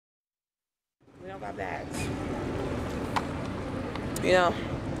don't got bags. You know?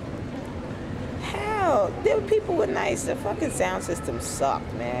 Hell, the people were nice. The fucking sound system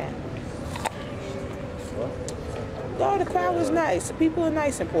sucked, man. No, the crowd was nice. The people are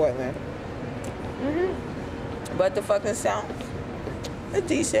nice in Portland. But the fucking sound, the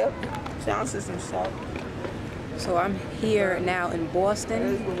decent sound system sucked. So I'm here now in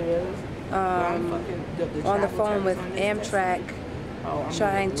Boston, on the phone with Amtrak,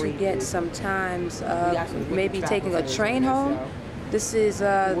 trying to get some times, maybe taking a train home. This is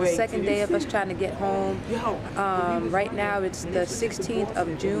the second day of us trying to get home. Right now it's the 16th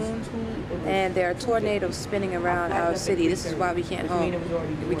of June, and there are tornadoes spinning around our city. This is why we can't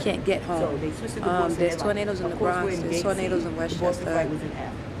get home. There's tornadoes in the Bronx, there's tornadoes in Westchester.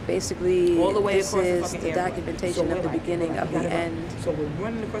 Basically, this is the documentation of the beginning of the end.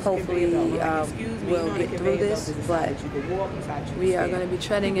 Hopefully, we'll get through this, but we are going to be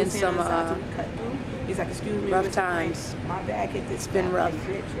treading in some rough times. It's been rough.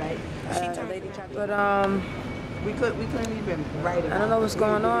 But we couldn't even write it. I don't know what's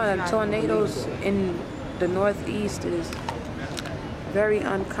going on. Tornadoes in the Northeast is very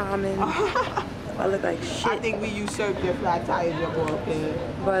uncommon. I look like shit. I think we usurped your flat tires, your boy.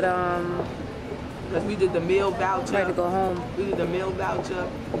 But because we did the meal voucher. Ready to go home. We did the meal voucher,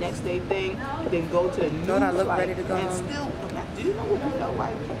 next day thing, then go to the new Don't I look flight, ready to go and home? Still, do you know what we felt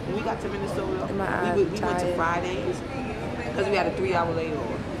like when we got to Minnesota? We went to Fridays because we had a 3-hour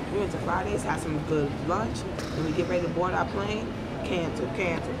layover. We went to Fridays, had some good lunch, and we get ready to board our plane. Cancel.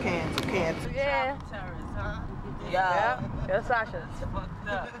 Yeah. Yeah. Yo, Sasha.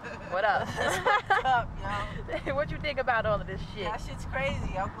 What up? What's up, yo? What you think about all of this shit? That shit's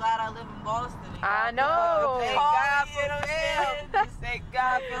crazy. I'm glad I live in Boston. I know. Thank God for family. Thank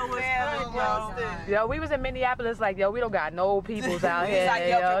God for Boston. Yo, we was in Minneapolis like, yo, we don't got no peoples out here. He's like,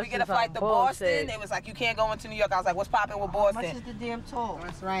 yo, can we it's get a just flight to some Boston? bullshit. It was like, you can't go into New York. I was like, what's popping with Boston? How much is the damn toll?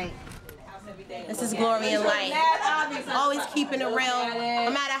 That's right. This is glory and light. Always keeping it real.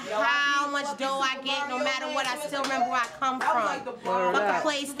 No matter how much dough I get, no matter what, I still remember where I come from. Fuck a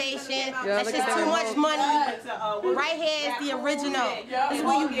PlayStation. That's just too much money. Right here is the original. This is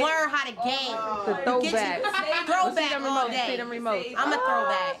where you learn how to game. The throwback. Throwback all day. Remote. I'm a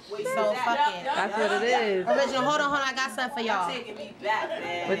throwback. So fuck it. That's what it is. Original. Hold on. I got something for y'all.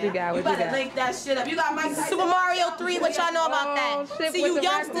 What you got? What you got? Link that shit up. You got my Super Mario 3. What y'all know about that? Shit, See, with you the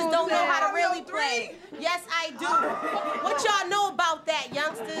youngsters raccoons don't know there. how to really play. Yes, I do. What y'all know about that,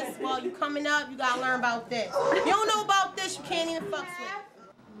 youngsters? Well, you coming up, you gotta learn about this. You don't know about this, you can't even fuck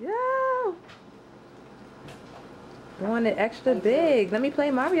with. Yo. Going it extra big. Let me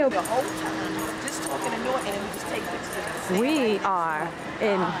play Mario. the whole time. Just talking to Norton and we just take pictures. We are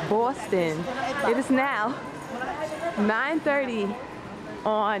in Boston. It is now 9:30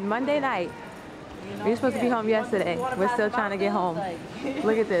 on Monday night. We were supposed to be home yesterday. We're still trying to get home.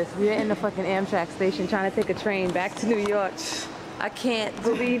 Look at this. We're in the fucking Amtrak station trying to take a train back to New York. I can't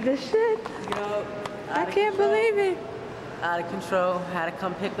believe this shit. I can't believe it. Out of control. Had to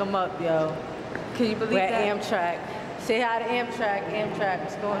come pick them up, yo. Can you believe We're that? at Amtrak. Say hi to Amtrak. Amtrak,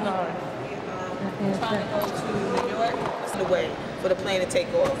 what's going on? Trying to go to New York. It's the way for the plane to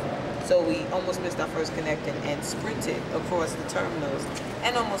take off. So we almost missed our first connecting and sprinted across the terminals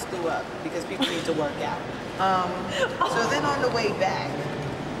and almost threw up because people need to work out. So then on the way back,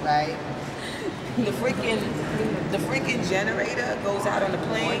 right, the freaking generator goes out on the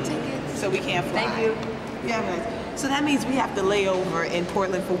plane, so we can't fly. Thank you. Yeah, man. So that means we have to lay over in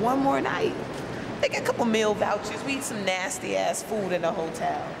Portland for one more night. They get a couple meal vouchers. We eat some nasty ass food in the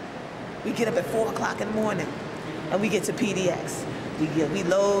hotel. We get up at 4 o'clock in the morning and we get to PDX. We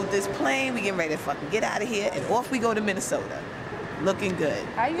load this plane, we get ready to fucking get out of here, and off we go to Minnesota. Looking good.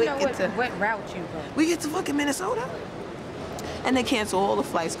 How you know what route you go? We get to fucking Minnesota, and they cancel all the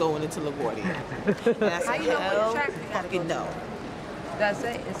flights going into LaGuardia. How you know what track you gotta fucking go? no. That's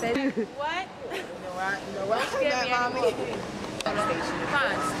it. It said What? don't scare me anymore.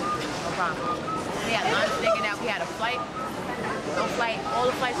 Fine. No problem. We had lunch thinking that we had a flight. No flight. All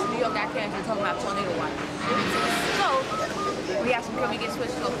the flights to New York got canceled talking about tornado watch. So we asked them, can we get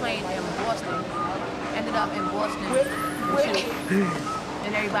switched to a plane in Boston? Ended up in Boston with you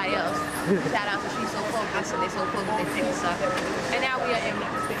and everybody else. Shout out to She's So Focused. They so focused they picked us up. And now we are in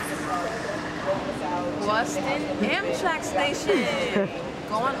Boston Amtrak station.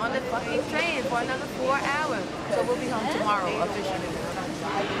 Going on the fucking train for another 4 hours. So we'll be home tomorrow officially.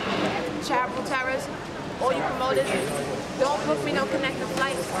 Charitable terrorists, all you promoters, don't book me no connecting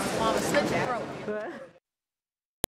flights. I'm a slit your throat.